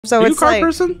So Are you it's a car like,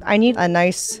 person? I need a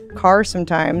nice car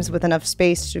sometimes with enough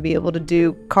space to be able to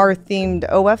do car-themed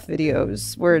OF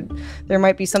videos where there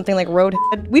might be something like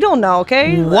Roadhead. We don't know,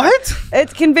 okay? What?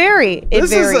 It can vary. It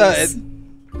varies.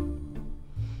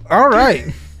 All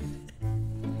right.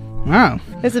 Wow.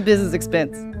 It's a business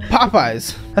expense.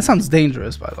 Popeyes. That sounds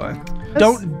dangerous, by the way.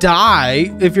 Don't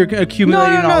die if you're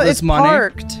accumulating all this it's money.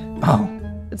 Parked. Oh.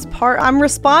 I'm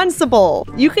responsible.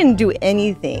 You can do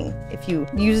anything if you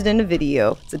use it in a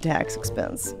video. It's a tax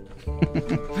expense.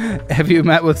 Have you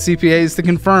met with CPAs to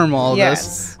confirm all of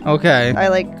Yes. this? Okay.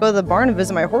 I go to the barn and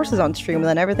visit my horses on stream, and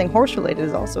then everything horse related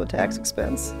is also a tax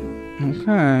expense.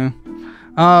 Okay.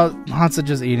 Lots of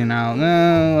just eating out.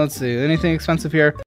 Let's see. Anything expensive here?